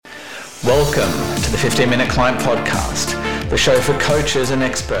Welcome to the 15-Minute Client Podcast, the show for coaches and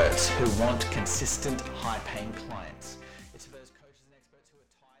experts who want consistent, high-paying clients. It's for those coaches and experts who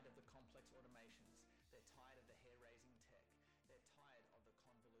are tired of the complex automations, they're tired of the hair-raising tech, they're tired of the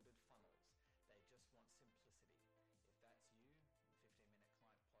convoluted funnels, they just want simplicity. If that's you, the 15-Minute Client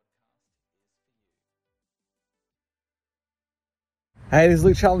Podcast is for you. Hey, this is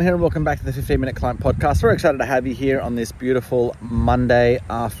Luke Charlton here and welcome back to the 15-Minute Client Podcast. Very excited to have you here on this beautiful Monday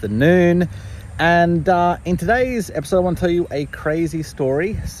afternoon. And in today's episode, I want to tell you a crazy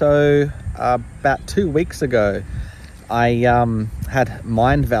story. So about 2 weeks ago, I had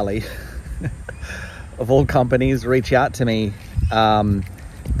Mindvalley, of all companies, reach out to me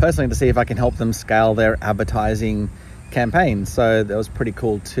personally to see if I can help them scale their advertising campaigns. So that was pretty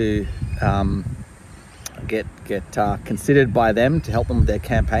cool to get considered by them to help them with their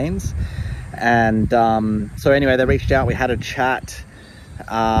campaigns. And so anyway, they reached out, we had a chat,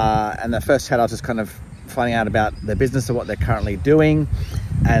 and the first chat I was just kind of finding out about their business and what they're currently doing.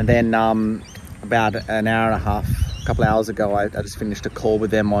 And then about an hour and a half, a couple of hours ago, I just finished a call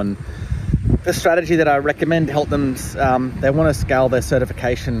with them on the strategy that I recommend to help them. They want to scale their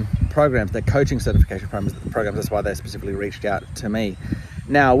certification programs, their coaching certification programs. That's why they specifically reached out to me.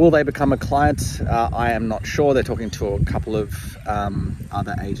 Now, will they become a client? I am not sure. They're talking to a couple of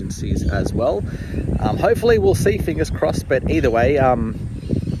other agencies as well. Hopefully, we'll see, fingers crossed. But either way,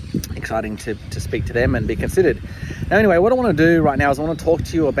 exciting to speak to them and be considered. Now, anyway, what I want to do right now is I want to talk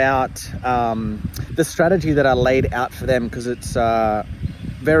to you about the strategy that I laid out for them, because it's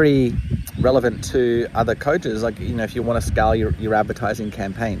very relevant to other coaches, like, you know, if you want to scale your advertising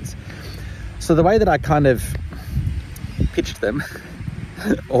campaigns. So the way that I kind of pitched them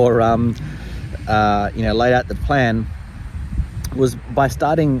or laid out the plan was by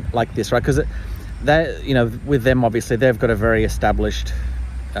starting like this, right? Because they, you know, with them, obviously they've got a very established,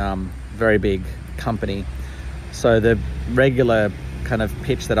 very big company. So the regular kind of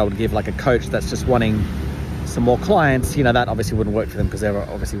pitch that I would give like a coach that's just wanting some more clients, you know, that obviously wouldn't work for them because they were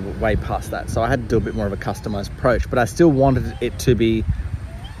obviously way past that. So I had to do a bit more of a customized approach, but I still wanted it to be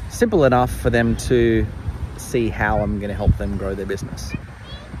simple enough for them to see how I'm going to help them grow their business.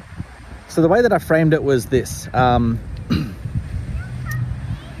 So the way that I framed it was this.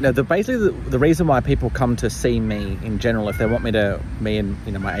 Basically the reason why people come to see me in general, if they want me and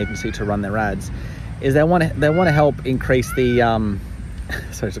you know my agency to run their ads, is they want to help increase the.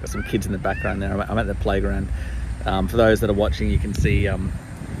 So I've got some kids in the background there. I'm at the playground. For those that are watching, you can see, at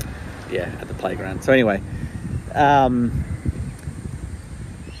the playground. So anyway.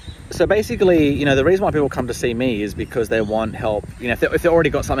 So basically, you know, the reason why people come to see me is because they want help. You know, if they've already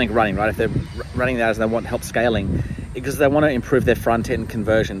got something running, right? If they're running that and they want help scaling, because they want to improve their front-end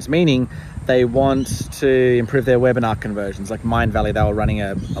conversions, meaning they want to improve their webinar conversions. Like Mindvalley, they were running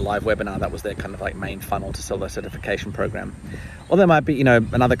a live webinar. That was their kind of like main funnel to sell their certification program. Or they might be, you know,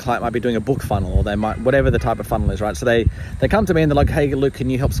 another client might be doing a book funnel, or they might, whatever the type of funnel is, right? So they come to me and they're like, hey, Luke, can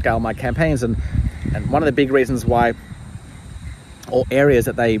you help scale my campaigns? And one of the big reasons why, or areas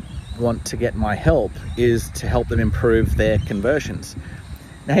that they want to get my help, is to help them improve their conversions.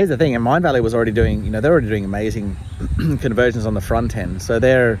 Now here's the thing, and Mindvalley was already doing, you know, they're already doing amazing conversions on the front end. So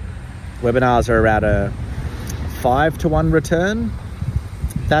their webinars are at a 5-to-1 return.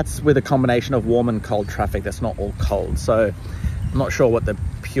 That's with a combination of warm and cold traffic. That's not all cold. So I'm not sure what the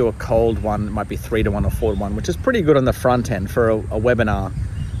pure cold one might be, 3-to-1 or 4-to-1, which is pretty good on the front end for a webinar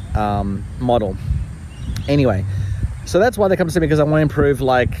model. Anyway, so that's why they come to me, because I want to improve,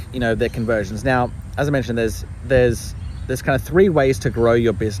 like, you know, their conversions. Now, as I mentioned, there's kind of 3 ways to grow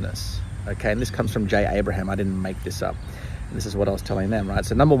your business. Okay, and this comes from Jay Abraham. I didn't make this up. This is what I was telling them, right?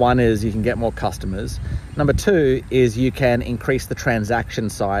 So number 1 is you can get more customers. Number 2 is you can increase the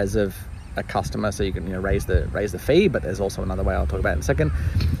transaction size of a customer, so you can, you know, raise the fee. But there's also another way I'll talk about in a second.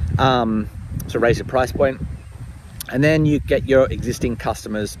 So raise your price point, and then you get your existing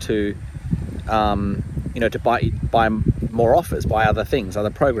customers to to buy more offers, buy other things,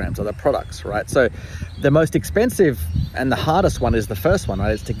 other programs, other products, right? So the most expensive and the hardest one is the first one,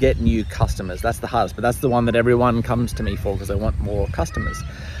 right? It's to get new customers. That's the hardest, but that's the one that everyone comes to me for, because they want more customers.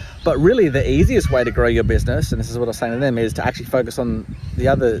 But really the easiest way to grow your business, and this is what I was saying to them, is to actually focus on the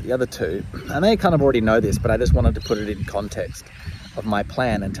other 2. And they kind of already know this, but I just wanted to put it in context of my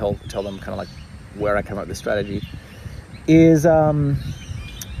plan and tell them kind of like where I come up with this strategy, is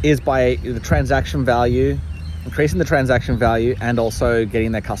by the transaction value, increasing the transaction value, and also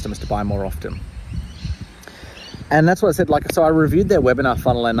getting their customers to buy more often. And that's what I said. Like, so I reviewed their webinar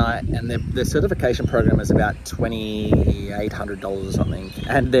funnel, and their certification program is about $2,800 or something.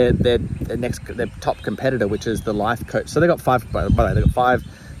 And their top competitor, which is the Life Coach. So they got 5. By the way, they got 5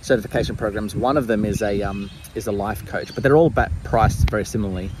 certification programs. One of them is a life coach, but they're all priced very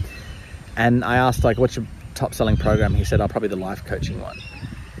similarly. And I asked, like, what's your top selling program? He said, probably the life coaching one.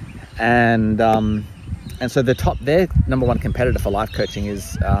 And so their number one competitor for life coaching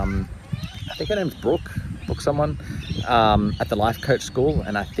is, I think her name's Brooke someone, at the life coach school.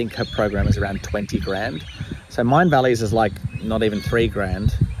 And I think her program is around 20 grand. So Mindvalley's is like not even 3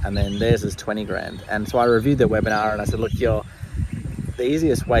 grand. And then theirs is 20 grand. And so I reviewed their webinar and I said, look, the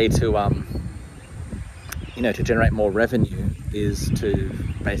easiest way to, to generate more revenue is to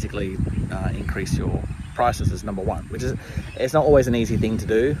basically increase your prices as number one, which is, it's not always an easy thing to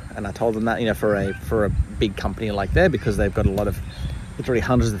do. And I told them that, for a big company like that, because they've got a lot of, literally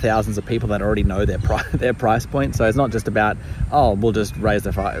hundreds of thousands of people that already know their price point. So it's not just about, we'll just raise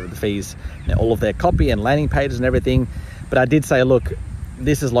the fees, all of their copy and landing pages and everything. But I did say, look,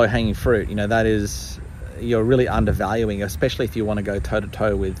 this is low hanging fruit. That is, you're really undervaluing, especially if you want to go toe to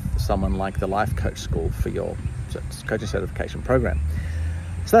toe with someone like the Life Coach School for your coaching certification program.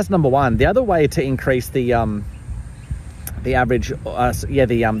 So that's number one. The other way to increase the average,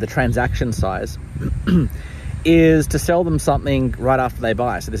 the transaction size is to sell them something right after they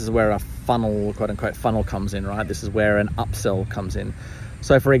buy. So this is where a funnel, quote unquote, funnel comes in, right? This is where an upsell comes in.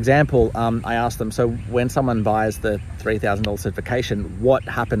 So for example, I asked them, so when someone buys the $3,000 certification, what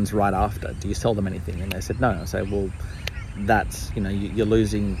happens right after? Do you sell them anything? And they said, no. I say, well, that's, you're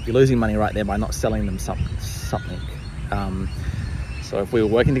losing money right there by not selling them something. So if we were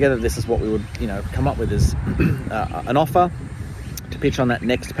working together, this is what we would, come up with is an offer to pitch on that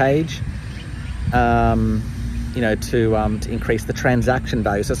next page, to increase the transaction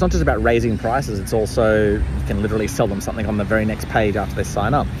value. So it's not just about raising prices, it's also, you can literally sell them something on the very next page after they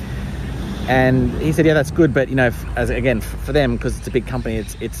sign up. And he said, yeah, that's good, but for them, because it's a big company,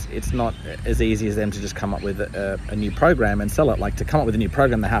 it's not as easy as them to just come up with a new program and sell it. Like, to come up with a new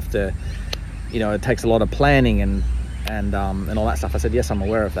program, they have to, it takes a lot of planning and all that stuff. I said, yes, I'm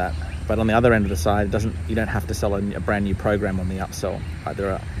aware of that. But on the other end of the side, you don't have to sell a brand new program on the upsell. Right?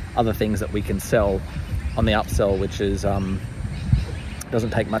 There are other things that we can sell on the upsell, which is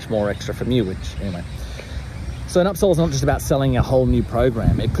doesn't take much more extra from you. So an upsell is not just about selling a whole new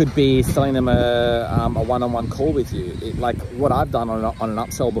program. It could be selling them a one-on-one call with you. Like what I've done on an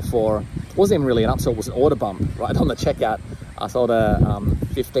upsell before wasn't even really an upsell, it was an order bump. Right on the checkout, I sold a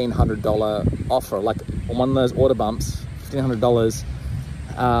 $1,500 offer, like on one of those order bumps, $1,500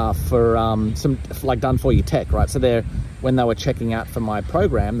 for done for you tech, right? So when they were checking out for my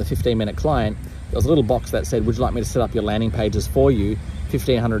program, the 15-minute client, there was a little box that said, would you like me to set up your landing pages for you?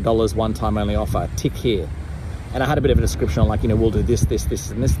 $1,500 one-time only offer, tick here. And I had a bit of a description on we'll do this,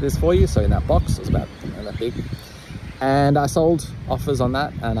 and this for you. So in that box, it was about that big. And I sold offers on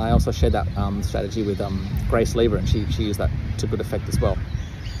that. And I also shared that strategy with Grace Lever, and she used that to good effect as well.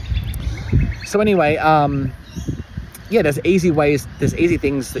 So anyway, there's easy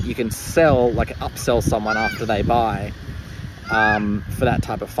things that you can sell, like upsell someone after they buy for that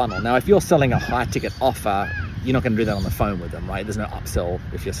type of funnel. Now, if you're selling a high ticket offer, you're not going to do that on the phone with them, right? There's no upsell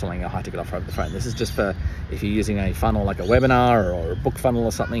if you're selling a high ticket offer over the phone. This is just for if you're using a funnel like a webinar or a book funnel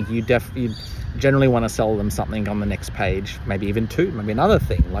or something. You generally want to sell them something on the next page, maybe even two, maybe another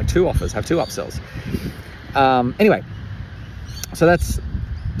thing, like 2 offers, have 2 upsells. Anyway,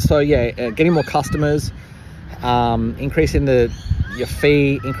 getting more customers, increasing your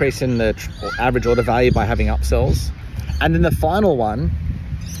fee, increasing the average order value by having upsells. And then the final one,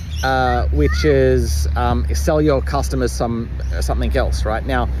 which is sell your customers something else, right?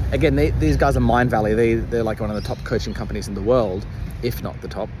 Now, again, these guys are Mindvalley. They're like one of the top coaching companies in the world, if not the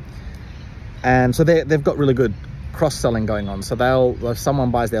top. And so they've got really good cross-selling going on. So if someone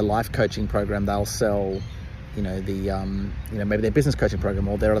buys their life coaching program, they'll sell, maybe their business coaching program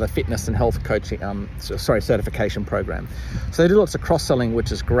or their other fitness and health coaching, certification program. So they do lots of cross-selling,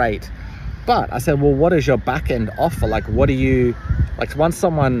 which is great. But I said, well, what is your back end offer? Like, what do you, once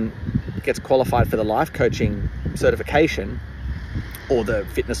someone gets qualified for the life coaching certification or the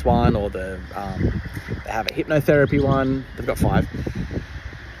fitness one or they have a hypnotherapy one, they've got 5.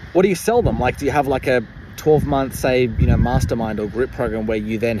 What do you sell them? Do you have a 12-month, say, mastermind or group program where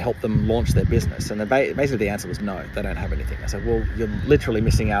you then help them launch their business? And basically the answer was no, they don't have anything. I said, well, you're literally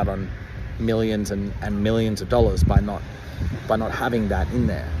missing out on millions and millions of dollars by not having that in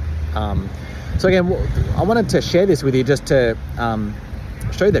there. So again, I wanted to share this with you just to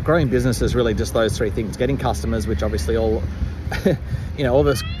show you that growing business is really just those 3 things. Getting customers, which obviously all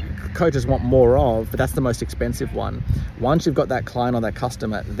those coaches want more of, but that's the most expensive one. Once you've got that client or that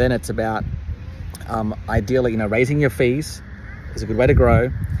customer, then it's about ideally, raising your fees is a good way to grow,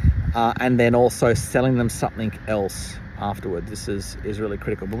 and then also selling them something else afterward. This is really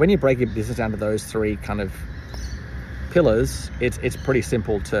critical. But when you break your business down to those three kind of pillars, it's pretty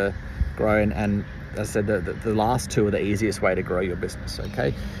simple to grow. And as I said, the last two are the easiest way to grow your business,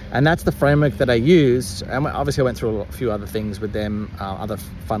 okay? And that's the framework that I used. And obviously I went through a few other things with them, other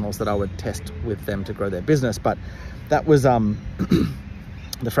funnels that I would test with them to grow their business. But that was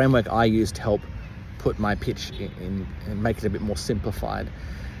the framework I used to help put my pitch in and make it a bit more simplified.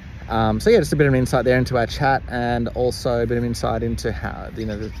 So yeah, just a bit of an insight there into our chat, and also a bit of insight into how,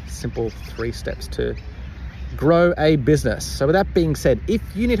 the simple 3 steps to grow a business. So with that being said, if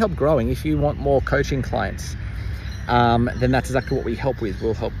you need help growing, if you want more coaching clients, then that's exactly what we help with.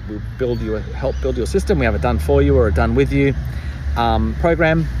 We'll help build your system. We have a done for you or a done with you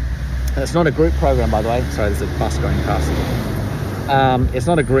program. And it's not a group program, by the way. Sorry, there's a bus going past. It's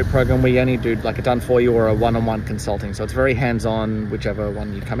not a group program. We only do like a done for you or a one-on-one consulting. So it's very hands-on, whichever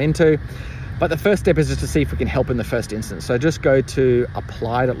one you come into. But the first step is just to see if we can help in the first instance. So just go to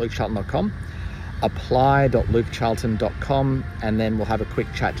apply.lukecharlton.com, apply.lukecharlton.com, and then we'll have a quick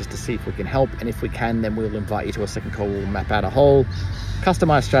chat just to see if we can help. And if we can, then we'll invite you to a second call. We'll map out a whole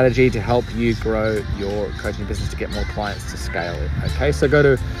customized strategy to help you grow your coaching business to get more clients to scale it. Okay, so go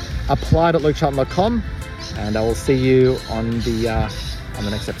to apply.lukecharlton.com, and I will see you on the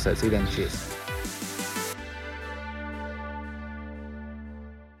next episode. See you then. Cheers.